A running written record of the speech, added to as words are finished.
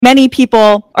many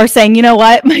people are saying, you know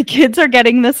what, my kids are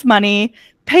getting this money,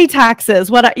 pay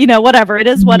taxes, whatever it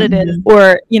is, what it is.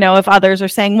 Or, if others are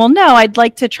saying, well, no, I'd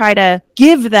like to try to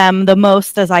give them the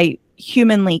most as I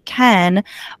humanly can.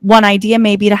 One idea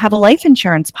may be to have a life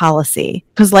insurance policy,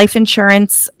 because life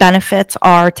insurance benefits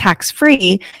are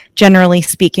tax-free, generally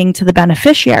speaking, to the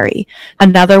beneficiary.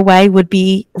 Another way would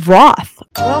be Roth.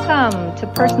 Welcome to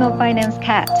Personal Finance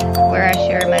Cat, where I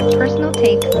share my personal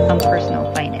take on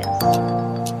personal finance.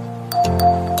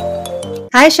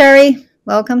 Hi, Shari.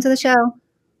 Welcome to the show.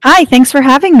 Hi, thanks for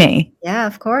having me. Yeah,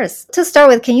 of course. To start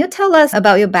with, can you tell us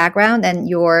about your background and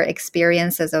your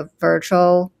experience as a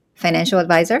virtual financial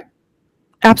advisor?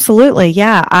 Absolutely.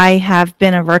 Yeah. I have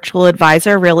been a virtual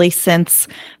advisor really since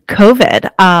COVID.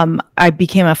 I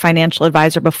became a financial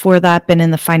advisor before that, been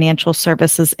in the financial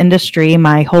services industry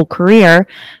my whole career,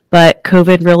 but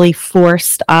COVID really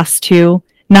forced us to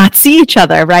not see each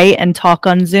other, right? And talk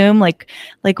on Zoom like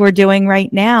we're doing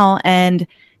right now. And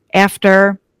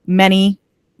after many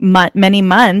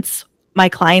months, my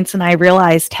clients and I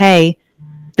realized, hey,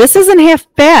 this isn't half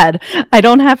bad. I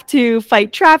don't have to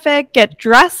fight traffic, get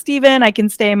dressed even. I can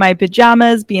stay in my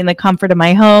pajamas, be in the comfort of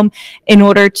my home in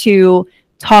order to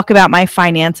talk about my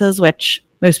finances, which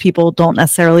most people don't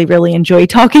necessarily really enjoy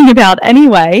talking about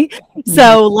anyway. Mm-hmm.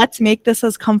 So let's make this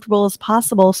as comfortable as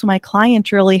possible. So my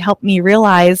client really helped me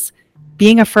realize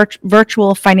being a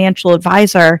virtual financial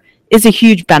advisor is a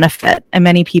huge benefit and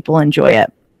many people enjoy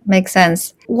it. Makes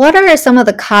sense. What are some of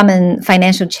the common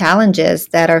financial challenges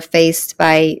that are faced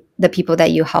by the people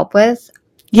that you help with?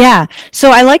 Yeah.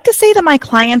 So I like to say that my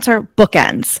clients are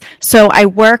bookends. So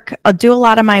I'll do a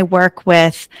lot of my work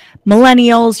with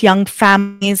millennials, young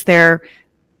families. They're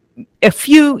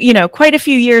quite a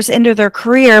few years into their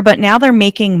career, but now they're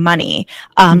making money.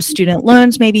 Student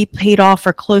loans may be paid off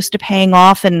or close to paying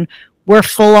off, and we're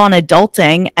full on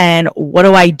adulting. And what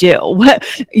do?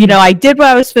 I did what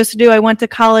I was supposed to do. I went to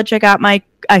college.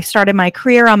 I started my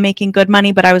career. I'm making good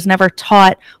money, but I was never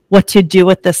taught what to do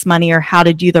with this money or how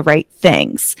to do the right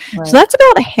things. Right. So that's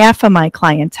about half of my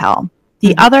clientele.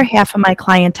 The other half of my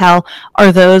clientele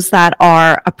are those that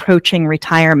are approaching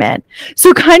retirement.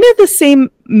 So kind of the same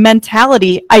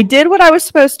mentality. I did what I was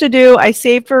supposed to do. I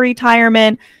saved for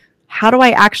retirement. How do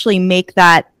I actually make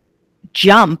that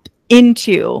jump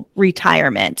into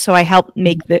retirement? So I help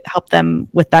them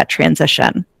with that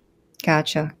transition.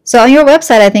 Gotcha. So on your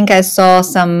website, I think I saw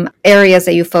some areas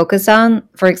that you focus on.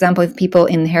 For example, if people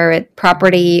inherit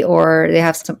property or they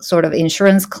have some sort of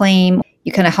insurance claim,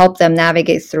 you kind of help them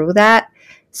navigate through that.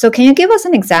 So can you give us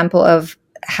an example of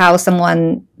how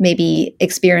someone maybe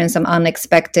experienced some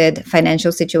unexpected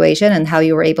financial situation and how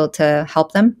you were able to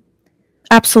help them?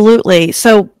 Absolutely.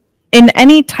 So in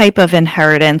any type of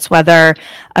inheritance, whether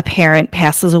a parent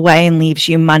passes away and leaves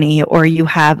you money, or you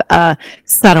have a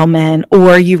settlement,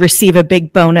 or you receive a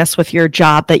big bonus with your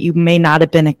job that you may not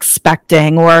have been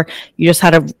expecting, or you just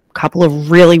had a couple of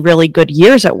really, really good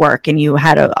years at work and you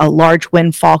had a large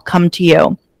windfall come to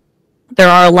you, there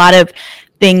are a lot of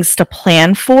things to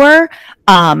plan for.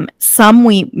 Some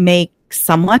we may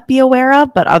somewhat be aware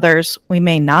of, but others we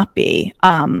may not be.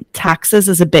 Taxes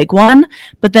is a big one,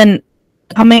 but then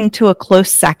coming to a close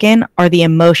second are the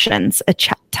emotions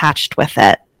attached with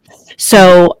it.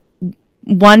 So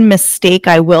one mistake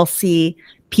I will see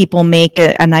people make,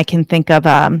 and I can think of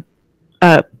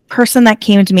a person that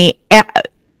came to me,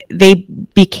 they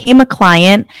became a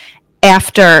client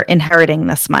after inheriting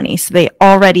this money. So they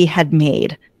already had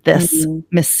made this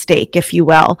mistake, if you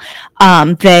will.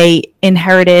 They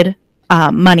inherited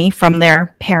money from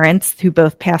their parents who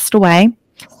both passed away,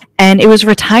 and it was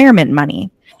retirement money.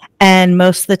 And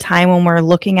most of the time when we're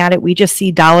looking at it, we just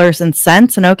see dollars and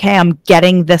cents and, okay, I'm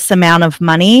getting this amount of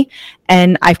money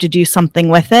and I have to do something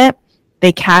with it.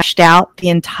 They cashed out the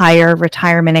entire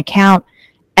retirement account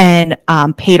and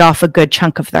paid off a good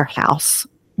chunk of their house.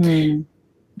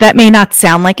 That may not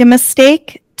sound like a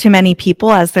mistake to many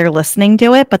people as they're listening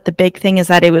to it, but the big thing is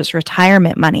that it was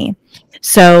retirement money.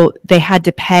 So they had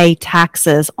to pay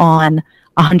taxes on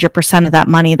 100% of that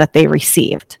money that they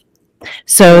received.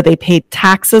 So they paid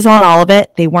taxes on all of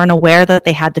it. They weren't aware that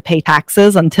they had to pay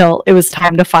taxes until it was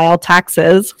time to file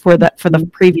taxes for the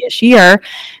previous year,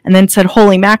 and then said,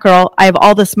 holy mackerel, I have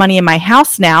all this money in my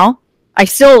house now. I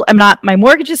still am not, my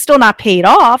mortgage is still not paid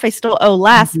off. I still owe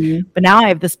less, but now I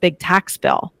have this big tax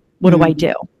bill. What do I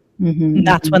do? And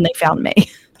that's when they found me.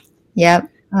 Yep.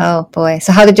 Oh boy.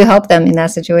 So how did you help them in that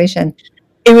situation?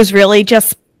 It was really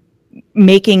just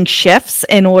making shifts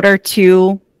in order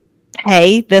to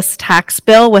pay this tax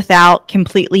bill without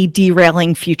completely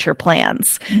derailing future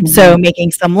plans. So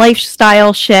making some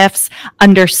lifestyle shifts,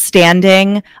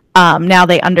 understanding Now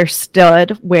they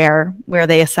understood where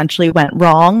they essentially went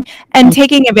wrong, and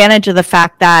taking advantage of the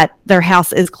fact that their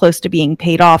house is close to being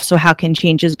paid off. So how can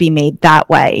changes be made that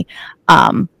way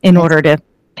in order to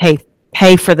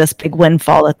pay for this big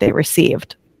windfall that they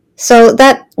received? So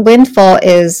that windfall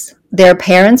is their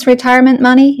parents' retirement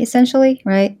money, essentially,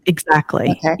 right? Exactly.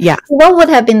 Okay. Yeah. What would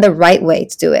have been the right way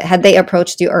to do it? Had they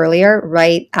approached you earlier,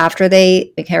 right after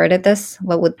they inherited this?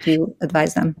 What would you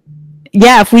advise them?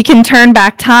 Yeah, if we can turn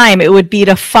back time, it would be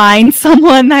to find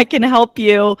someone that can help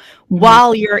you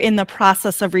while you're in the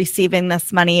process of receiving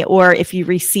this money, or if you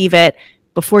receive it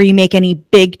before you make any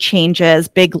big changes,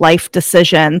 big life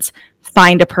decisions,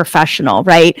 find a professional,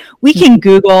 right? We can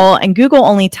Google, and Google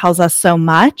only tells us so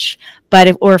much, but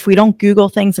if we don't Google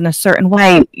things in a certain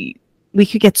way, we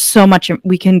could get so much,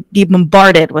 we can be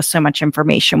bombarded with so much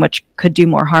information, which could do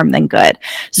more harm than good.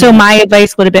 So my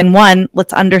advice would have been, one,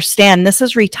 let's understand this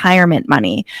is retirement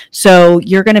money. So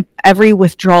you're going to, every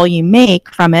withdrawal you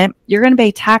make from it, you're going to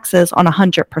pay taxes on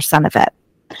 100% of it.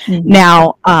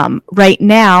 Now, right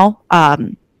now,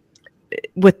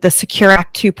 with the Secure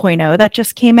Act 2.0 that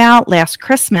just came out last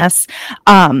Christmas,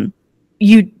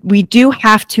 we do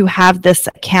have to have this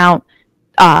account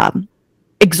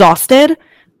exhausted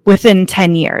within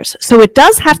 10 years. So it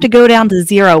does have to go down to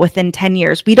zero within 10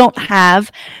 years. We don't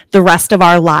have the rest of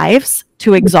our lives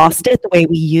to exhaust it the way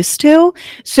we used to.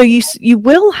 So you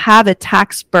will have a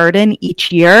tax burden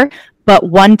each year, but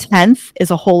 1/10 is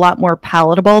a whole lot more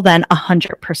palatable than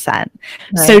 100%. Right.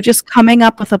 So just coming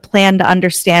up with a plan to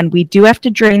understand we do have to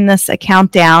drain this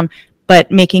account down, but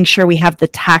making sure we have the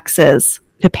taxes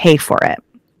to pay for it.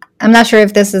 I'm not sure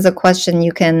if this is a question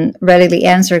you can readily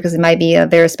answer because it might be a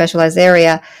very specialized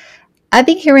area. I've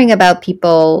been hearing about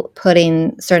people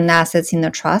putting certain assets in a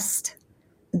trust.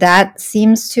 That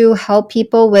seems to help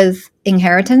people with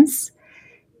inheritance.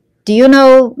 Do you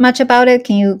know much about it?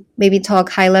 Can you maybe talk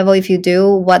high level, if you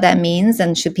do, what that means?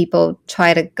 And should people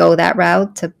try to go that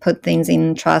route to put things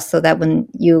in trust so that when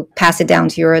you pass it down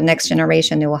to your next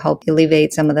generation, it will help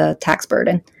alleviate some of the tax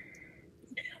burden?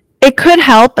 It could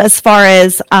help as far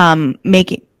as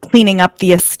cleaning up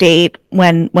the estate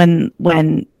when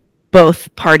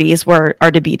both parties are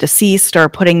to be deceased, or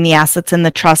putting the assets in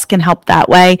the trust can help that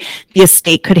way. The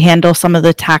estate could handle some of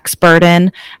the tax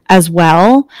burden as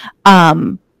well.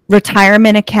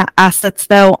 Retirement account assets,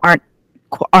 though,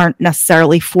 aren't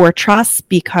necessarily for trusts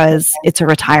because it's a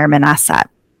retirement asset.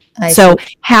 So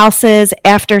houses,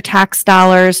 after tax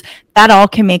dollars, that all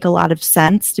can make a lot of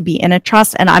sense to be in a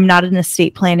trust. And I'm not an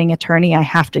estate planning attorney. I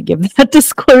have to give that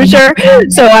disclosure.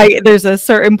 So there's a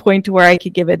certain point to where I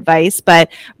could give advice, but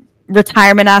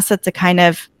retirement assets,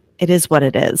 it is what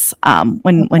it is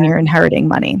when you're inheriting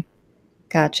money.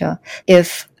 Gotcha.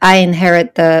 If I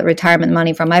inherit the retirement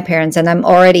money from my parents and I'm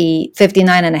already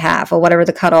 59 and a half or whatever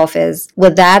the cutoff is,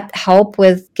 would that help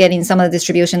with getting some of the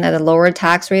distribution at a lower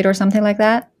tax rate or something like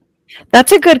that?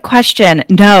 That's a good question.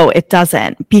 No, it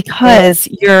doesn't, because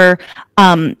you're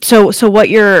so what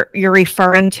you're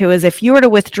referring to is if you were to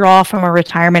withdraw from a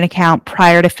retirement account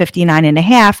prior to 59 and a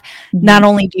half, not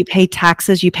only do you pay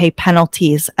taxes, you pay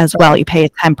penalties as well. You pay a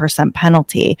 10%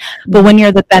 penalty. But when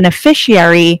you're the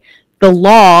beneficiary, the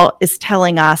law is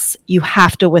telling us you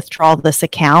have to withdraw this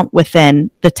account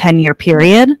within the 10-year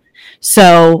period.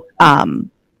 So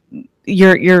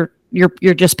you're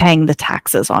just paying the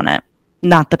taxes on it,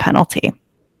 not the penalty.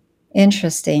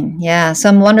 Interesting. Yeah. So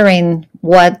I'm wondering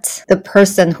what the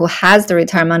person who has the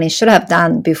retirement money should have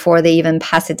done before they even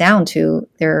pass it down to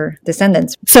their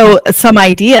descendants. So some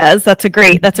ideas, that's a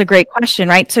great question,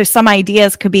 right? So some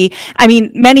ideas could be,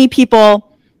 many people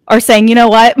are saying, you know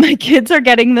what, my kids are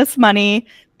getting this money,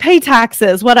 pay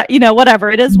taxes, whatever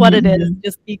it is, what it is,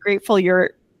 just be grateful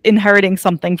you're inheriting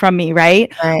something from me,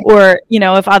 right? Or,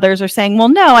 if others are saying, well,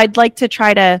 no, I'd like to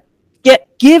try to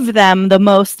give them the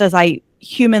most as I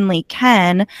humanly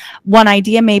can. One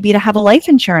idea may be to have a life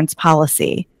insurance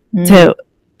policy,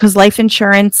 because life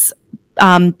insurance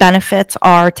benefits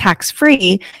are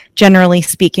tax-free, generally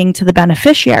speaking, to the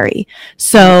beneficiary.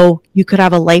 So you could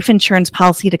have a life insurance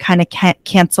policy to kind of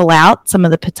cancel out some of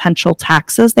the potential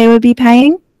taxes they would be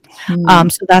paying.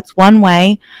 So that's one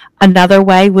way. Another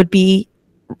way would be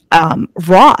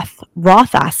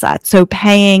Roth assets. So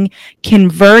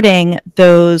converting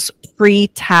those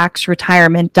pre-tax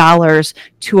retirement dollars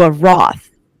to a Roth.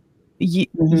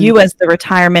 You as the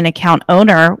retirement account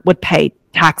owner would pay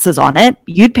taxes on it.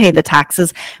 You'd pay the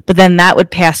taxes, but then that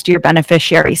would pass to your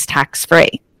beneficiaries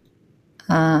tax-free.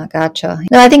 Gotcha.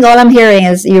 No, I think all I'm hearing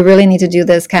is you really need to do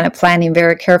this kind of planning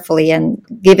very carefully and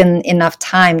given enough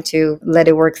time to let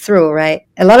it work through, right?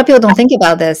 A lot of people don't think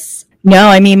about this. No,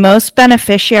 I mean, most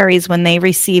beneficiaries, when they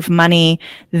receive money,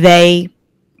 they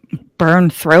burn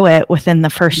through it within the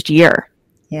first year.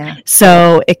 Yeah.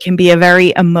 So it can be a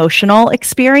very emotional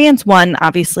experience. One,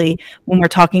 obviously, when we're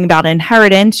talking about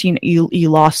inheritance, you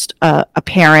lost a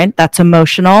parent. That's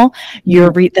emotional.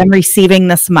 You're them receiving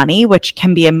this money, which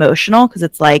can be emotional because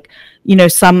it's like,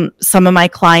 some of my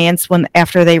clients, when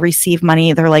after they receive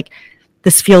money, they're like,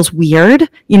 this feels weird.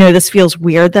 This feels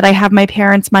weird that I have my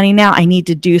parents' money now. I need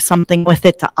to do something with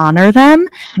it to honor them.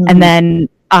 And then,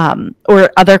 or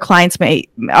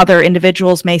other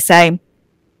individuals may say,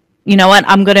 you know what,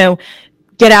 I'm going to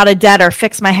get out of debt or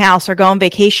fix my house or go on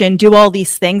vacation, do all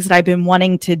these things that I've been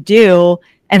wanting to do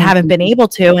and haven't been able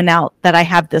to. And now that I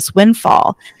have this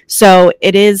windfall. So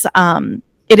it is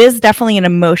definitely an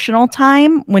emotional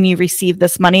time when you receive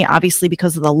this money, obviously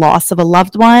because of the loss of a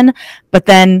loved one, but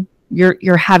then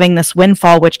you're having this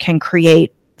windfall, which can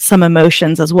create some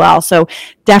emotions as well. So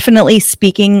definitely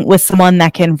speaking with someone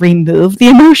that can remove the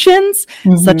emotions,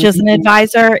 such as an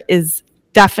advisor, is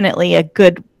definitely a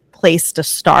good place to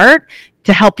start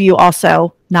to help you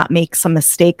also not make some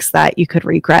mistakes that you could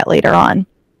regret later on.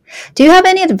 Do you have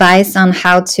any advice on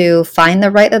how to find the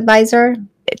right advisor?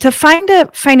 To find a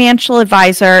financial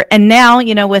advisor, and now,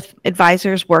 with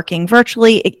advisors working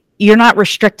virtually, you're not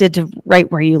restricted to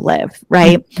right where you live,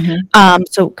 right?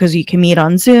 So because you can meet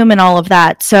on Zoom and all of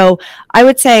that. So I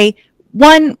would say,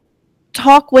 one,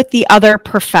 talk with the other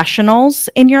professionals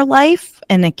in your life,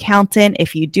 an accountant,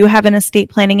 if you do have an estate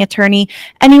planning attorney,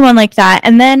 anyone like that.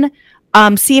 And then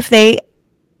see if they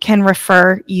can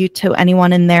refer you to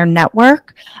anyone in their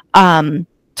network.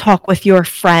 Talk with your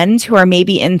friends who are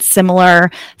maybe in similar,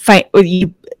 or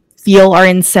you feel are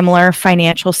in similar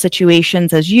financial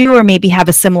situations as you, or maybe have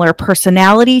a similar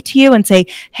personality to you, and say,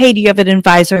 hey, do you have an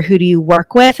advisor? Who do you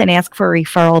work with? And ask for a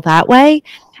referral that way.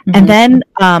 And then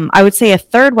I would say a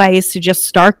third way is to just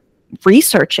start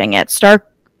researching it.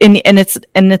 And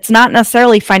it's not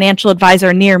necessarily financial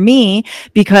advisor near me,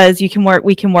 because we can work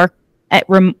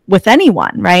with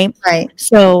anyone, right? Right.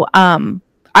 So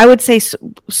I would say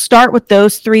start with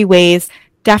those three ways.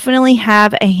 Definitely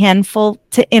have a handful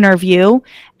to interview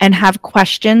and have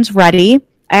questions ready.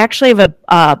 I actually have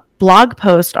a blog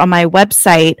post on my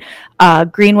website,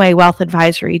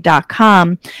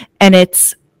 greenwaywealthadvisory.com, and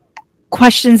it's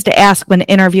questions to ask when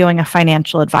interviewing a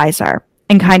financial advisor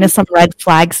and kind of some red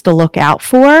flags to look out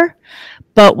for.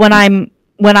 But when I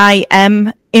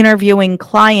am interviewing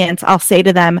clients, I'll say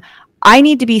to them, I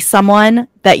need to be someone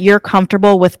that you're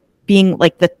comfortable with being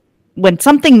like when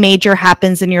something major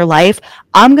happens in your life,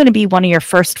 I'm going to be one of your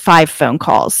first 5 phone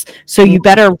calls. So you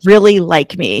better really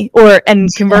like me, and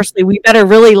conversely, we better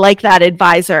really like that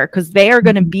advisor, because they are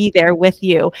going to be there with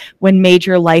you when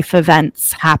major life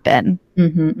events happen.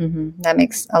 That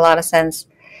makes a lot of sense.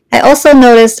 I also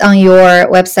noticed on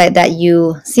your website that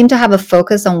you seem to have a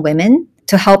focus on women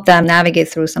to help them navigate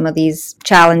through some of these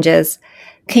challenges.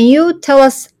 Can you tell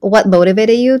us what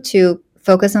motivated you to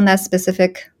focus on that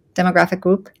specific demographic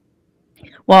group?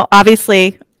 Well,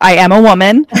 obviously, I am a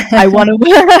woman. I want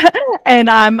to, and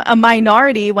I'm a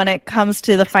minority when it comes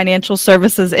to the financial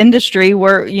services industry,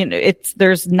 where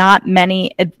there's not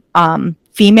many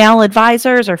female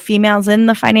advisors or females in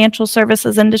the financial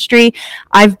services industry.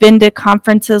 I've been to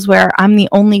conferences where I'm the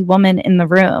only woman in the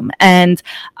room, and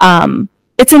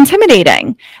it's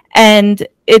intimidating,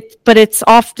 but it's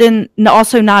often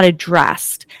also not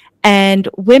addressed. And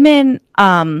women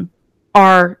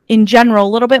are in general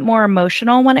a little bit more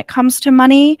emotional when it comes to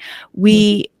money.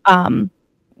 A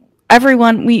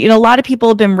lot of people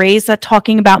have been raised that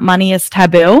talking about money is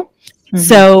taboo.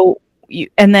 So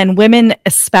and then women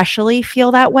especially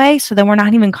feel that way. So then we're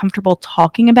not even comfortable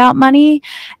talking about money.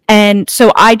 And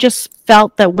so I just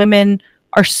felt that women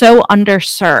are so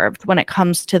underserved when it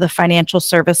comes to the financial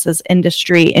services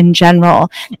industry in general.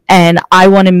 And I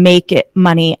want to make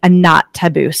money a not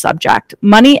taboo subject.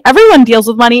 Money, everyone deals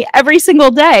with money every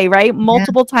single day, right?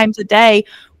 Multiple times a day.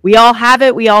 We all have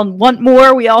it. We all want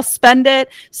more. We all spend it.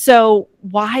 So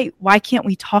why can't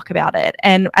we talk about it?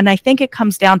 And I think it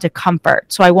comes down to comfort.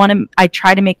 So I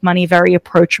try to make money very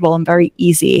approachable and very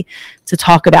easy to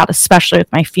talk about, especially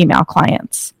with my female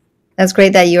clients. That's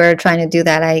great that you are trying to do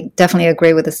that. I definitely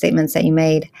agree with the statements that you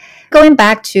made. Going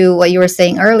back to what you were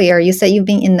saying earlier, you said you've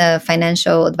been in the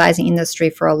financial advising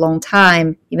industry for a long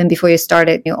time, even before you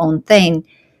started your own thing.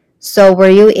 So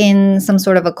were you in some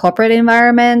sort of a corporate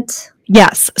environment?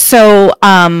 Yes. So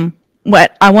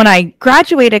when I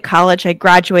graduated college, I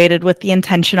graduated with the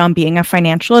intention on being a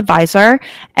financial advisor,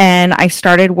 and I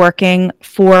started working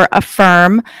for a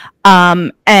firm.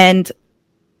 And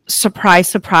surprise,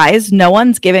 surprise, no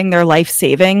one's giving their life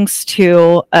savings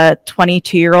to a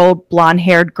 22-year-old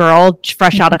blonde-haired girl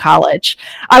fresh out of college.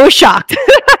 I was shocked.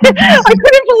 I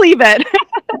couldn't believe it.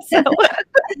 So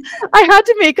I had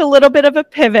to make a little bit of a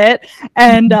pivot,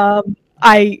 and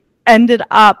I ended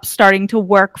up starting to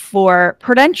work for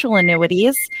Prudential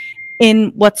Annuities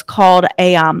in what's called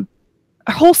a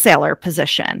wholesaler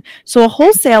position. So a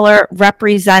wholesaler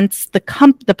represents the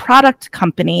product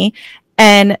company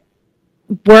and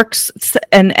works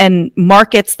and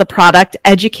markets the product,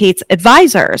 educates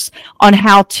advisors on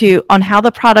how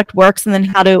the product works, and then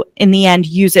how to, in the end,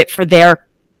 use it for their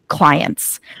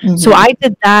clients. So I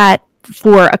did that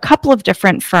for a couple of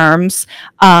different firms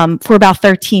for about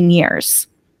 13 years.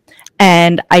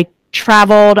 And I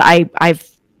traveled, I've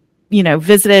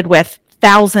visited with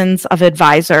thousands of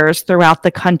advisors throughout the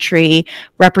country,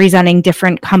 representing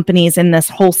different companies in this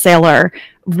wholesaler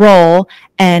role,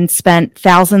 and spent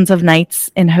thousands of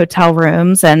nights in hotel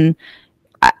rooms. And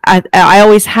I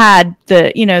always had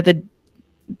the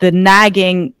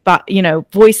nagging,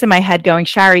 voice in my head going,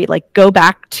 Shari, like, go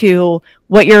back to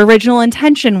what your original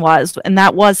intention was, and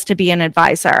that was to be an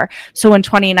advisor. So in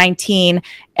 2019,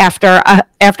 after I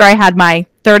had my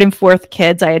third and fourth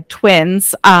kids, I had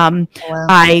twins. Wow.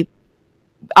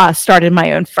 I started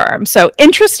my own firm. So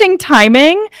interesting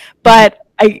timing, but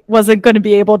I wasn't going to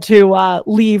be able to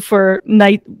leave for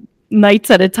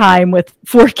nights at a time with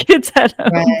 4 kids at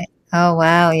home. Right. Oh,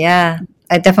 wow. Yeah.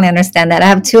 I definitely understand that. I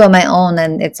have 2 of my own,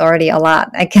 and it's already a lot.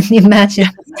 I can imagine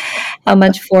how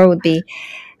much 4 would be.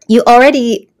 You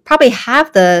already probably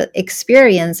have the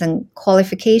experience and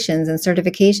qualifications and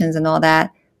certifications and all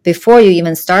that before you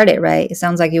even started, right? It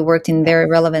sounds like you worked in very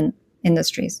relevant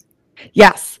industries.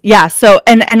 Yes. Yeah. So,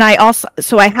 and I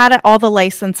had all the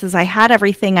licenses, I had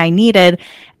everything I needed.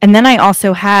 And then I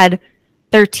also had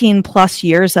 13 plus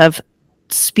years of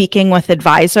speaking with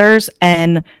advisors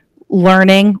and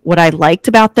learning what I liked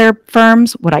about their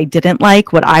firms, what I didn't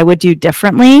like, what I would do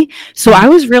differently. So I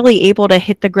was really able to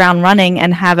hit the ground running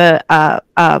and have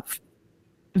a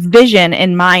vision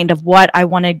in mind of what I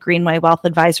wanted Greenway Wealth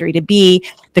Advisory to be,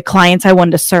 the clients I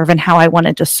wanted to serve, and how I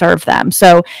wanted to serve them.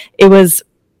 So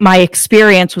my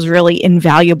experience was really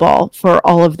invaluable for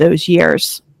all of those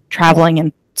years traveling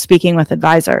and speaking with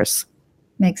advisors.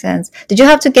 Makes sense. Did you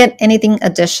have to get anything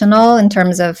additional in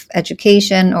terms of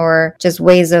education or just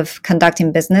ways of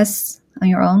conducting business on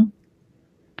your own?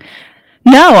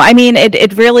 No, I mean,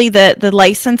 it really, the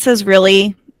licenses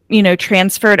really,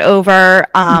 transferred over.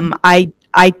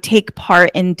 I take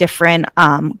part in different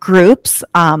groups,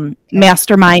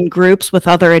 mastermind groups with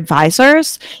other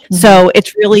advisors. So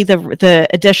it's really the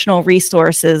additional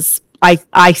resources.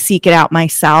 I seek it out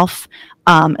myself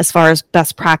as far as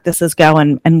best practices go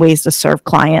and ways to serve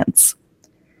clients.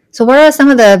 So what are some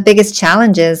of the biggest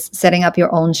challenges setting up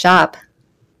your own shop?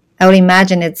 I would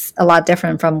imagine it's a lot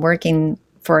different from working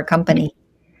for a company.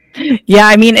 Yeah,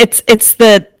 I mean, it's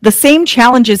the same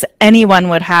challenges anyone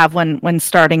would have when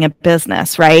starting a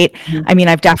business, right? I mean,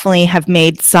 I've definitely have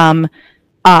made some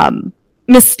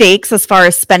mistakes as far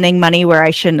as spending money where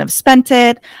I shouldn't have spent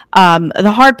it.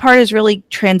 The hard part is really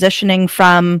transitioning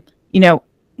from,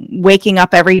 waking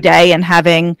up every day and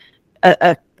having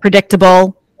a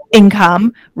predictable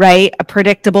income, right? A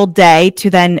predictable day,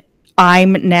 to then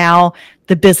I'm now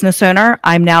the business owner.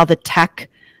 I'm now the tech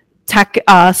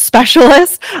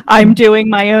specialist. I'm doing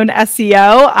my own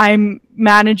SEO. I'm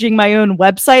managing my own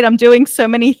website. I'm doing so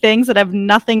many things that have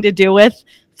nothing to do with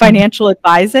financial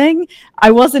advising. I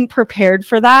wasn't prepared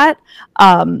for that.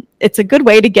 It's a good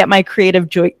way to get my creative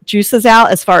juices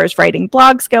out as far as writing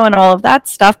blogs go and all of that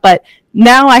stuff. But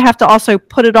now I have to also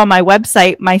put it on my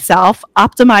website myself,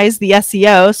 optimize the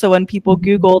SEO, so when people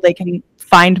Google, they can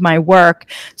find my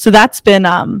work. So that's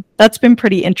been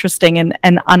pretty interesting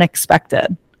and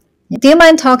unexpected. Do you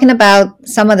mind talking about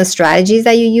some of the strategies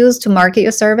that you use to market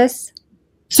your service?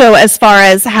 So as far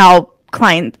as how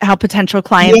potential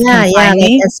clients can find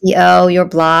me? Like SEO, your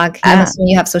blog. I'm assuming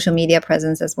you have social media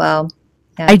presence as well.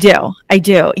 Yeah. I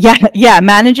do. Yeah.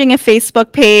 Managing a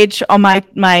Facebook page on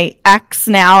my ex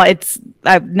now.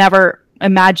 I've never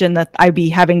imagined that I'd be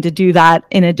having to do that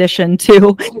in addition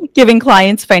to giving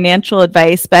clients financial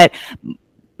advice. But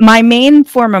my main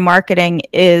form of marketing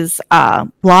is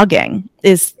blogging,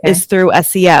 is through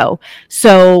SEO.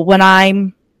 So when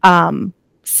I'm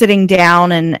sitting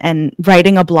down and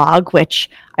writing a blog, which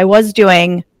I was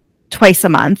doing twice a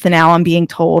month, and now I'm being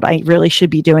told I really should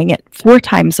be doing it 4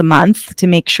 times a month to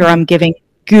make sure I'm giving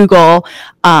Google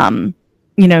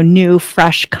new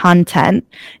fresh content.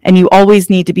 And you always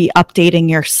need to be updating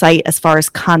your site as far as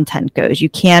content goes. You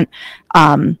can't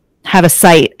have a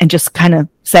site and just kind of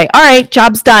say, all right,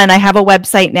 job's done. I have a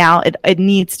website now. It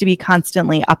needs to be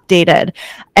constantly updated.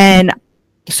 And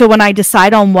so when I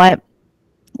decide on what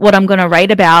I'm going to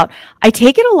write about, I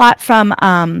take it a lot from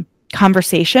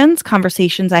conversations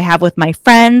I have with my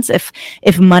friends.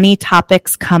 If money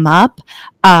topics come up,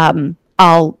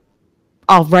 I'll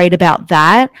write about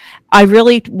that. I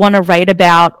really want to write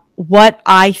about what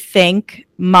I think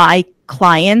my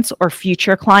clients or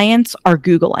future clients are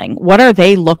Googling. What are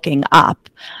they looking up?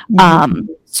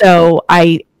 So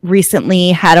I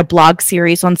recently had a blog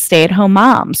series on stay-at-home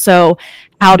moms. So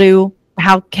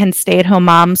how can stay-at-home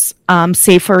moms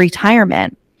save for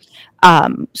retirement?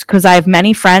 Because I have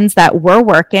many friends that were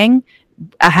working,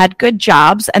 had good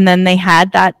jobs, and then they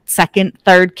had that second,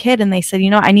 third kid, and they said,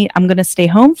 I'm going to stay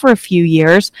home for a few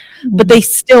years, but they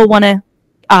still want to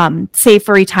save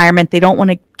for retirement. They don't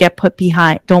want to get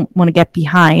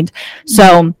behind.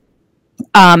 So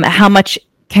how much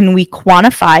can we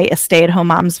quantify a stay-at-home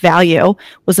mom's value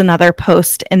was another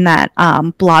post in that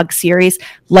blog series.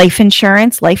 Life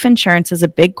insurance is a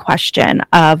big question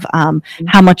of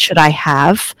how much should I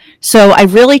have? So I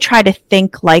really try to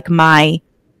think like my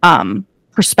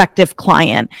prospective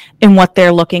client in what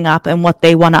they're looking up and what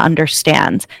they want to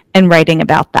understand, and writing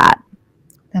about that.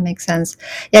 That makes sense.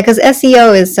 Yeah, because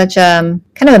SEO is such a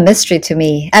kind of a mystery to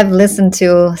me. I've listened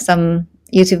to some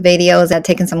YouTube videos, I've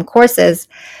taken some courses,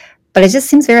 but it just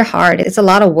seems very hard. It's a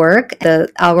lot of work. The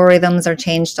algorithms are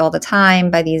changed all the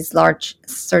time by these large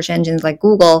search engines like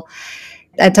Google.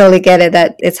 I totally get it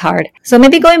that it's hard. So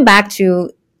maybe going back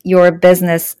to your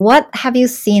business, what have you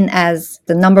seen as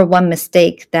the number one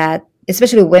mistake that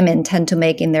especially women tend to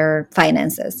make in their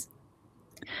finances?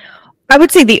 I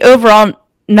would say the overall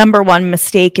number one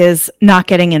mistake is not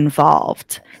getting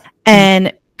involved.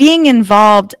 And being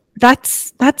involved,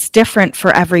 that's different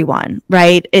for everyone,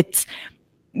 right?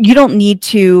 You don't need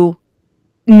to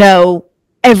know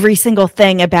every single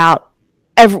thing about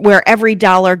where every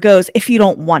dollar goes if you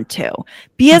don't want to.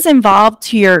 Be as involved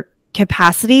to your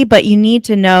capacity, but you need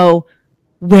to know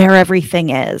where everything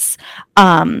is.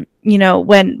 When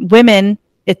women,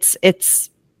 it's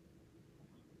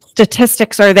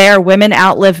statistics are there, women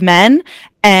outlive men,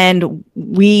 and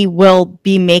we will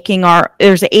be making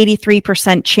there's an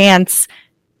 83% chance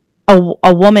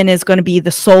a woman is going to be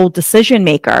the sole decision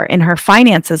maker in her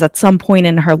finances at some point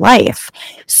in her life.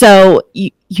 So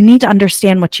you need to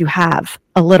understand what you have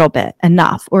a little bit,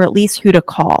 enough, or at least who to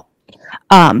call.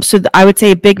 I would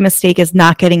say a big mistake is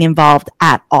not getting involved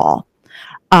at all.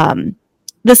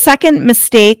 The second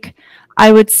mistake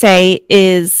I would say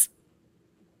is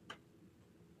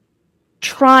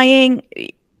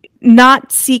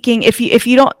not seeking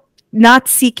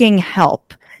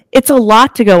help. It's a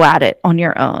lot to go at it on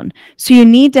your own. So you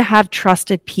need to have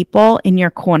trusted people in your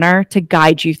corner to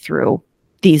guide you through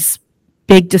these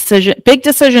big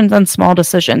decisions and small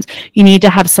decisions. You need to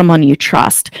have someone you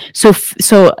trust. So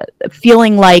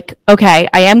feeling like, okay,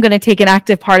 I am going to take an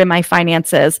active part in my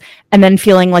finances, and then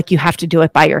feeling like you have to do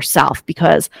it by yourself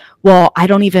because, well, I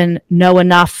don't even know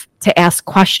enough to ask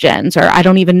questions, or I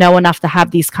don't even know enough to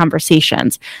have these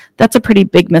conversations. That's a pretty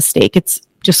big mistake. It's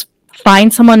just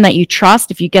find someone that you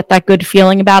trust. If you get that good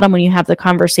feeling about them when you have the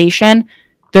conversation,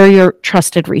 they're your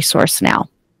trusted resource now.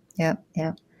 Yeah.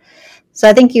 So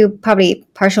I think you probably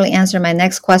partially answered my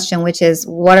next question, which is,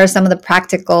 what are some of the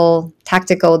practical,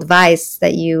 tactical advice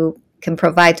that you can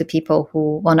provide to people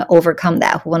who want to overcome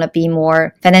that, who want to be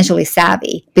more financially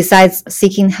savvy? Besides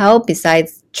seeking help,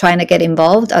 besides trying to get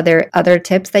involved, are there other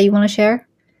tips that you want to share?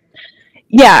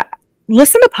 Yeah.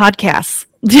 Listen to podcasts.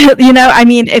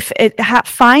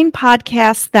 Find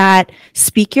podcasts that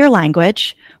speak your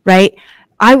language, right?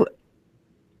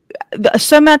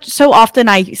 So often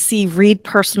I read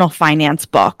personal finance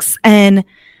books, and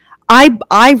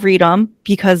I read them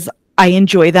because I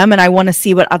enjoy them and I want to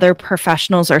see what other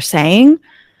professionals are saying.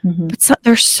 Mm-hmm. But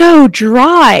they're so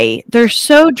dry.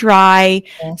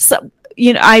 Yeah. So,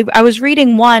 I was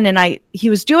reading one, and he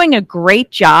was doing a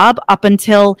great job up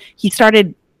until he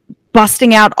started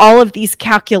busting out all of these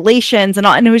calculations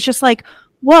and it was just like,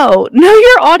 whoa, know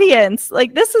your audience.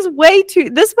 Like, this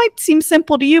might seem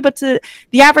simple to you, but to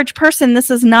the average person, this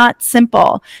is not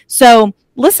simple. So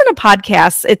listen to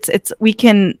podcasts. We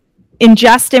can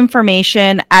ingest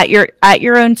information at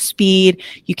your own speed.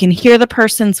 You can hear the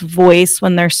person's voice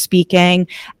when they're speaking,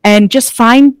 and just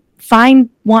find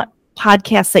what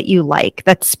podcasts that you like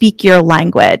that speak your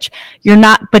language. Do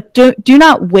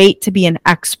not wait to be an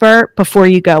expert before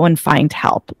you go and find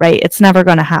help, right? It's never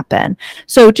going to happen.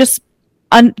 So just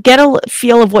get a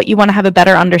feel of what you want to have a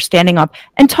better understanding of,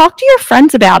 and talk to your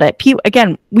friends about it.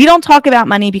 Again, we don't talk about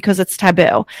money because it's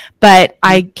taboo, but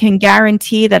I can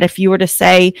guarantee that if you were to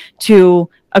say to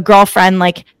a girlfriend,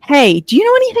 like, hey, do you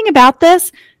know anything about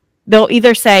this? They'll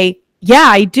either say, yeah,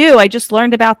 I do. I just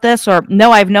learned about this, or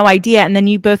no, I have no idea. And then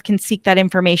you both can seek that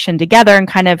information together and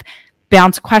kind of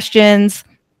bounce questions,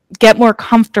 get more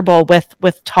comfortable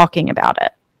with talking about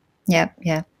it.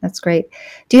 Yeah, that's great.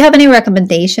 Do you have any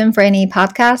recommendation for any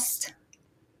podcast?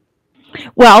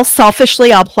 Well,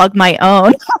 selfishly, I'll plug my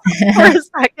own for a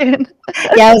second.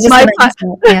 Yeah, I was just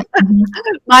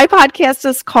my podcast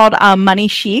is called Money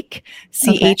Chic,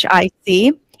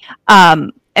 CHIC.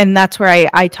 And that's where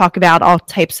I talk about all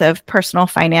types of personal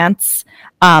finance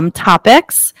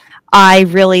topics. I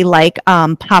really like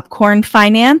Popcorn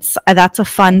Finance. That's a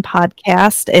fun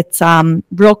podcast. It's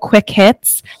real quick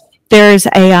hits. There's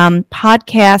a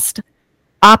podcast,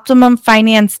 Optimum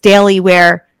Finance Daily,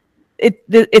 where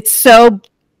it's so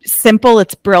simple,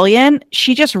 it's brilliant.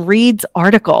 She just reads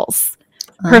articles,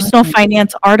 personal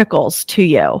finance articles to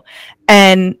you.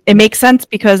 And it makes sense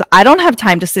because I don't have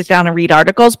time to sit down and read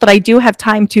articles, but I do have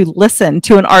time to listen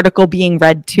to an article being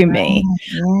read to me.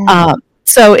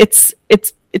 So it's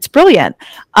brilliant.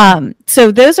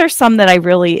 So those are some that I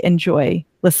really enjoy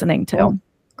listening to.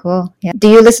 Cool. Yeah. Do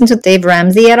you listen to Dave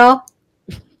Ramsey at all?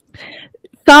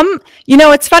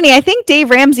 It's funny. I think Dave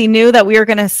Ramsey knew that we were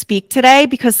going to speak today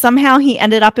because somehow he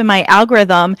ended up in my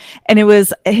algorithm, and it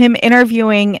was him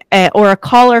interviewing or a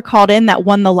caller called in that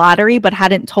won the lottery but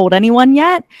hadn't told anyone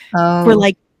yet for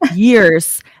like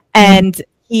years. And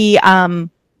he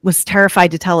was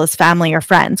terrified to tell his family or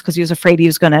friends because he was afraid he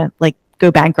was going to like go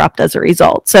bankrupt as a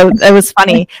result. So it was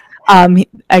funny.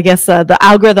 I guess the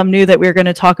algorithm knew that we were going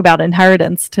to talk about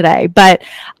inheritance today, but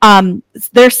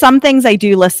there's some things I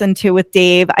do listen to with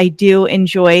Dave. I do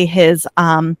enjoy his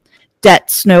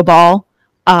debt snowball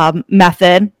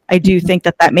method. I do think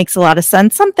that makes a lot of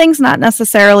sense. Some things not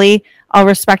necessarily I'll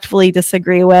respectfully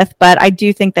disagree with, but I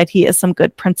do think that he has some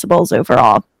good principles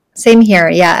overall. Same here.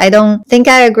 Yeah, I don't think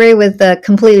I agree with the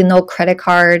completely no credit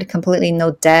card, completely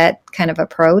no debt kind of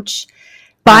approach.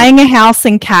 Buying a house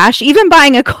in cash, even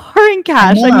buying a car in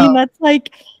cash. I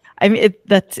mean,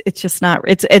 it's just not,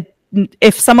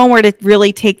 if someone were to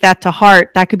really take that to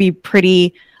heart, that could be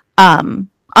pretty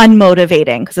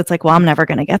unmotivating because it's like, well, I'm never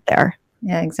going to get there.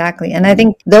 Yeah, exactly. And I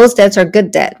think those debts are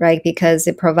good debt, right? Because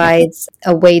it provides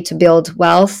a way to build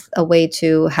wealth, a way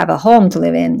to have a home to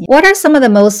live in. What are some of the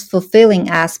most fulfilling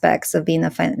aspects of being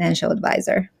a financial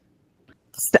advisor?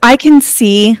 I can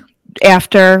see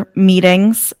after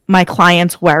meetings, my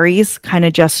clients' worries kind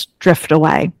of just drift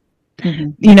away.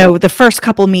 Mm-hmm. The first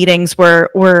couple meetings were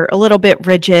a little bit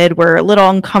rigid. We're a little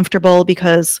uncomfortable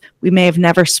because we may have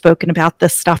never spoken about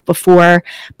this stuff before.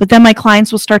 But then my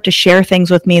clients will start to share things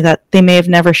with me that they may have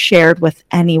never shared with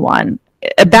anyone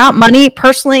about money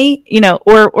personally,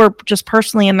 or just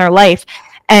personally in their life.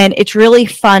 And it's really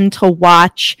fun to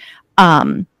watch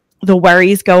the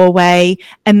worries go away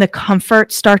and the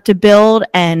comfort start to build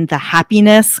and the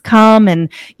happiness come, and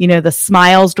the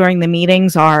smiles during the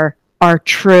meetings are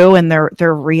true and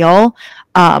they're real.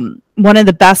 One of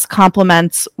the best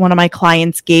compliments one of my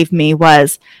clients gave me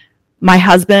was, my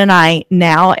husband and I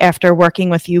now, after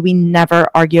working with you, we never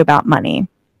argue about money.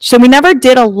 So we never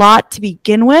did a lot to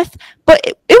begin with, but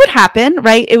it would happen,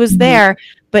 right? It was there.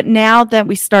 But now that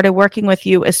we started working with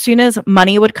you, as soon as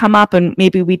money would come up and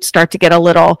maybe we'd start to get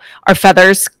our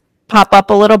feathers pop up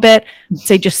a little bit,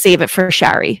 say, just save it for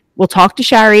Shari. We'll talk to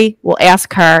Shari, we'll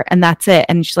ask her, and that's it.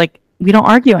 And she's like, we don't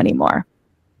argue anymore.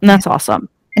 And that's awesome.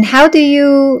 And how do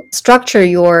you structure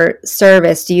your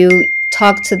service? Do you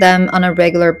talk to them on a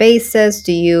regular basis?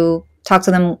 Do you talk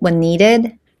to them when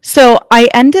needed? So I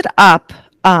ended up,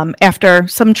 after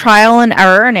some trial and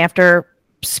error and after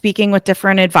speaking with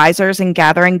different advisors and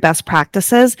gathering best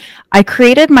practices, I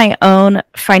created my own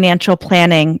financial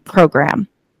planning program.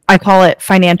 I call it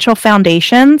Financial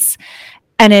Foundations,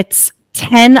 and it's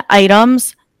 10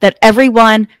 items that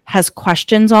everyone has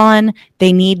questions on,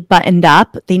 they need buttoned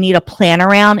up, they need a plan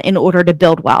around in order to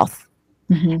build wealth.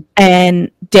 Mm-hmm.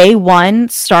 And day one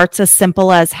starts as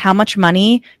simple as, how much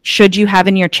money should you have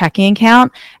in your checking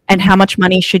account and how much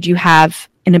money should you have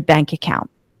in a bank account,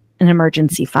 an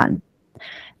emergency fund.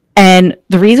 And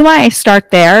the reason why I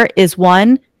start there is,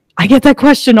 one, I get that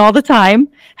question all the time.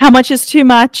 How much is too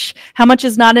much? How much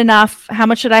is not enough? How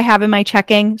much should I have in my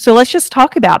checking? So let's just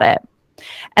talk about it.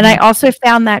 And I also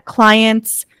found that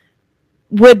clients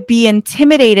would be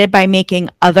intimidated by making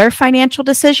other financial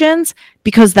decisions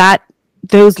because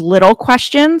those little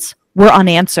questions were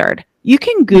unanswered. You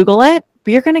can Google it,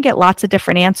 but you're going to get lots of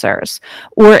different answers.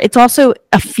 Or it's also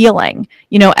a feeling.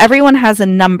 Everyone has a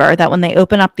number that when they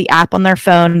open up the app on their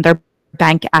phone, their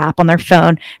bank app on their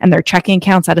phone, and their checking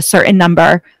accounts at a certain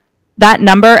number, that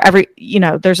number,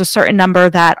 there's a certain number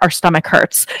that our stomach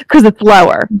hurts because it's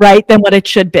lower, right, than what it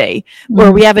should be.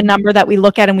 Or we have a number that we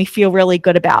look at and we feel really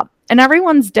good about. And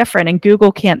everyone's different, and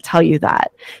Google can't tell you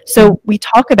that. So we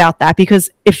talk about that, because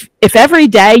if every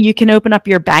day you can open up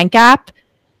your bank app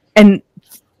and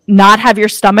not have your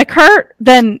stomach hurt,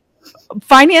 then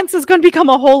finance is going to become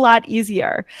a whole lot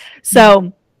easier.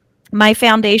 So my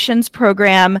foundations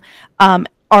program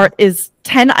is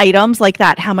 10 items like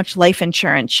that. How much life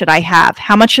insurance should I have?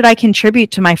 How much should I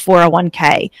contribute to my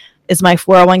 401k? Is my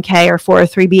 401k or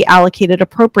 403b allocated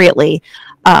appropriately?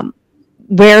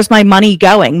 Where's my money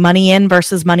going? Money in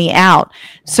versus money out.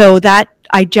 So that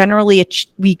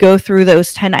we go through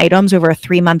those 10 items over a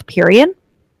 3-month period.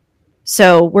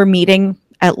 So we're meeting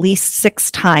at least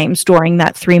 6 times during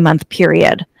that 3-month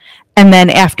period. And then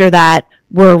after that,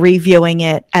 we're reviewing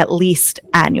it at least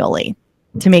annually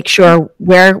to make sure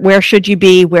where should you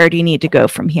be, where do you need to go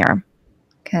from here.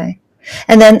 Okay.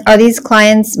 And then are these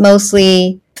clients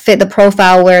mostly fit the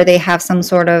profile where they have some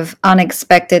sort of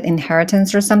unexpected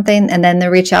inheritance or something, and then they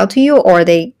reach out to you, or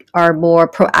they are more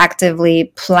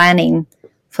proactively planning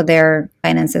for their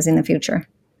finances in the future?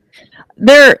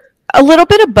 They're a little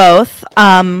bit of both.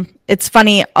 It's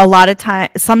funny, a lot of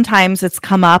sometimes it's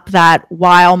come up that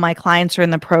while my clients are in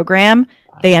the program,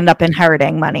 they end up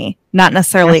inheriting money, not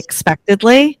necessarily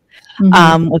expectedly, with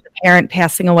a parent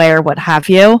passing away or what have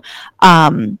you.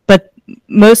 But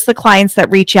most of the clients that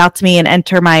reach out to me and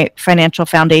enter my financial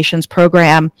foundations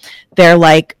program, they're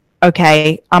like,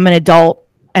 okay, I'm an adult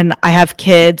and I have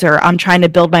kids, or I'm trying to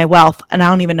build my wealth and I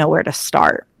don't even know where to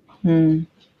start.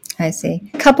 I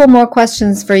see. A couple more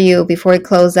questions for you before we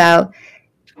close out.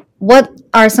 What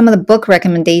are some of the book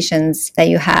recommendations that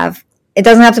you have? It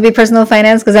doesn't have to be personal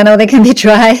finance, because I know they can be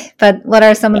dry, but what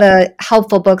are some of the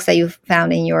helpful books that you've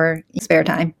found in your spare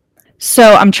time?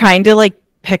 So I'm trying to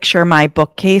picture my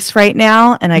bookcase right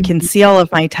now, and I can see all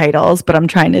of my titles, but I'm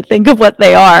trying to think of what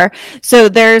they are. So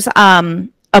there's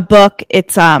a book.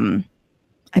 It's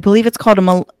I believe it's called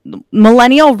a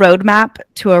Millennial Roadmap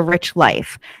to a Rich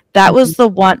Life. That was the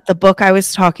book I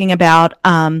was talking about,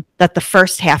 that the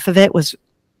first half of it was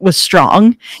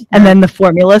strong, and then the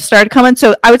formula started coming.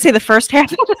 So I would say the first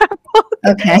half of that book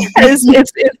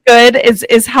is good,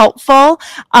 is helpful,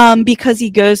 because he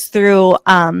goes through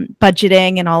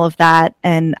budgeting and all of that,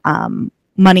 and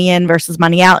money in versus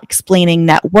money out, explaining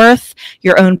net worth,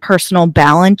 your own personal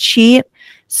balance sheet.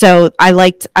 So I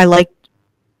liked the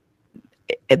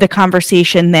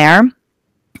conversation there.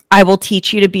 I Will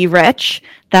Teach You to Be Rich.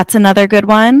 That's another good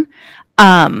one.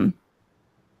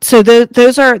 So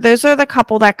those are the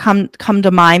couple that come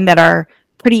to mind that are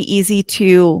pretty easy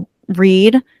to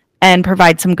read and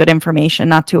provide some good information,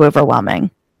 not too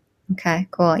overwhelming. Okay,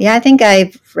 cool. Yeah, I think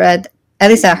I've read, at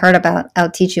least I heard about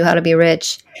I'll Teach You How to Be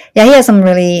Rich. Yeah, he has some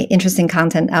really interesting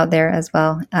content out there as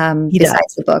well,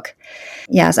 besides the book.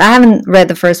 Yes, I haven't read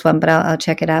the first one, but I'll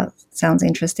check it out. Sounds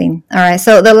interesting. All right,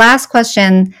 so the last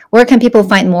question, where can people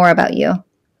find more about you?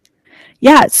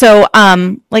 Yeah, so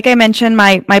like I mentioned,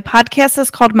 my podcast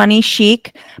is called Money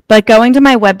Chic, but going to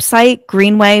my website,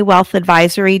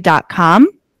 greenwaywealthadvisory.com,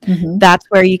 that's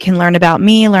where you can learn about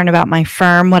me, learn about my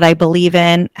firm, what I believe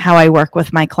in, how I work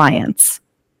with my clients.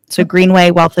 So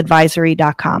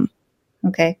greenwaywealthadvisory.com.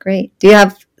 Okay, great. Do you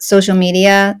have social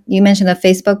media? You mentioned a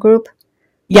Facebook group?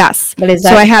 Yes. What is that?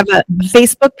 So I have a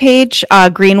Facebook page,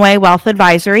 Greenway Wealth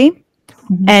Advisory.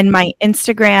 And my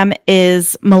Instagram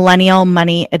is Millennial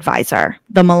Money Advisor,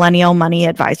 the Millennial Money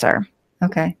Advisor.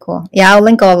 Okay, cool. Yeah, I'll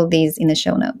link all of these in the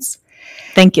show notes.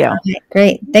 Thank you. Okay,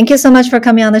 great. Thank you so much for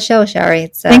coming on the show, Shari.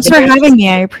 Thanks for having me.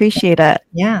 I appreciate it.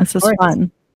 Yeah, this was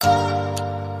fun.